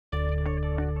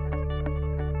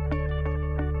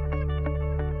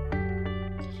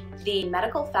The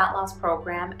medical fat loss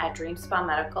program at Dream Spa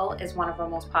Medical is one of our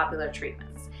most popular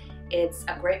treatments. It's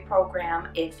a great program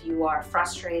if you are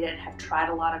frustrated, have tried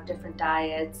a lot of different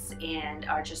diets, and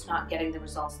are just not getting the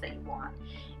results that you want.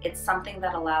 It's something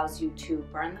that allows you to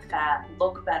burn the fat,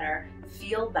 look better,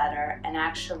 feel better, and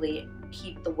actually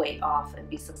keep the weight off and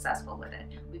be successful with it.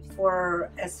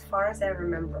 For as far as I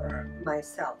remember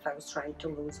myself, I was trying to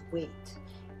lose weight,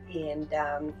 and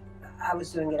I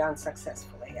was doing it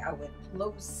unsuccessfully. I would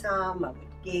lose some, I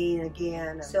would gain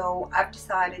again. So I've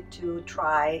decided to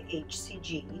try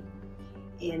HCG,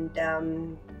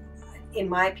 and in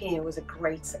my opinion, it was a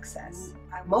great success.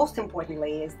 Most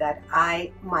importantly is that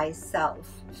I myself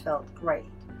felt great.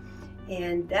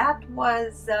 And that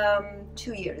was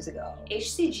 2 years ago.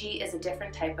 HCG is a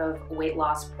different type of weight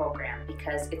loss program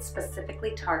because it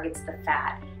specifically targets the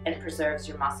fat and preserves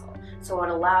your muscle. So it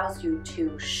allows you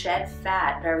to shed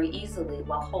fat very easily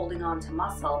while holding on to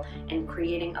muscle and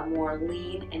creating a more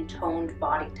lean and toned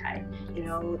body type. You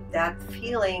know, that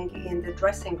feeling in the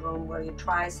dressing room where you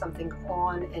try something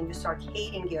on and you start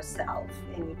hating yourself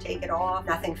and you take it off,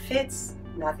 nothing fits,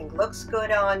 nothing looks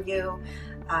good on you,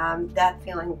 that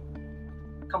feeling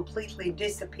completely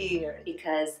disappeared.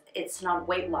 Because it's not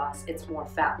weight loss, it's more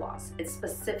fat loss. It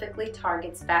specifically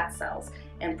targets fat cells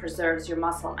and preserves your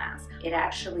muscle mass. It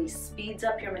actually speeds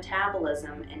up your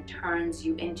metabolism and turns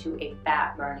you into a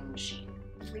fat burning machine.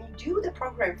 When you do the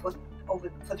program for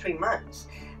 3 months,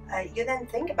 you then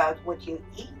think about what you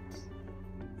eat.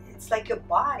 It's like your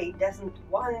body doesn't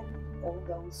want all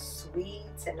those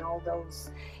sweets and all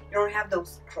those, you don't have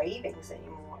those cravings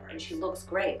anymore. And she looks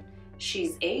great.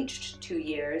 She's aged 2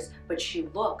 years, but she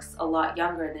looks a lot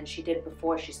younger than she did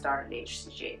before she started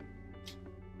HCG.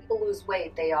 People lose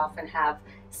weight, they often have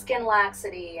skin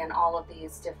laxity and all of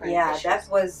these different issues. That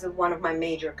was one of my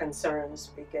major concerns,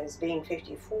 because being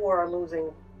 54,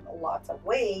 losing lots of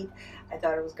weight, I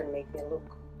thought it was going to make me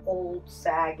look old,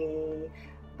 saggy.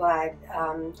 But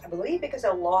I believe because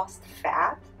I lost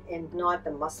fat and not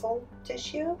the muscle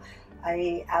tissue,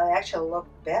 I actually look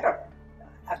better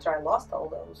after I lost all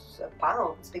those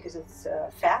pounds, because it's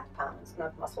fat pounds,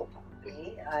 not muscle pounds.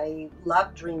 I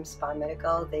love Dream Spa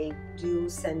Medical. They do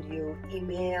send you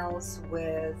emails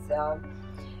with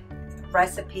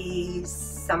recipes.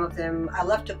 Some of them, I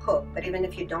love to cook, but even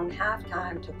if you don't have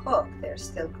time to cook, there's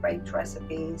still great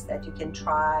recipes that you can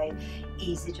try,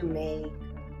 easy to make.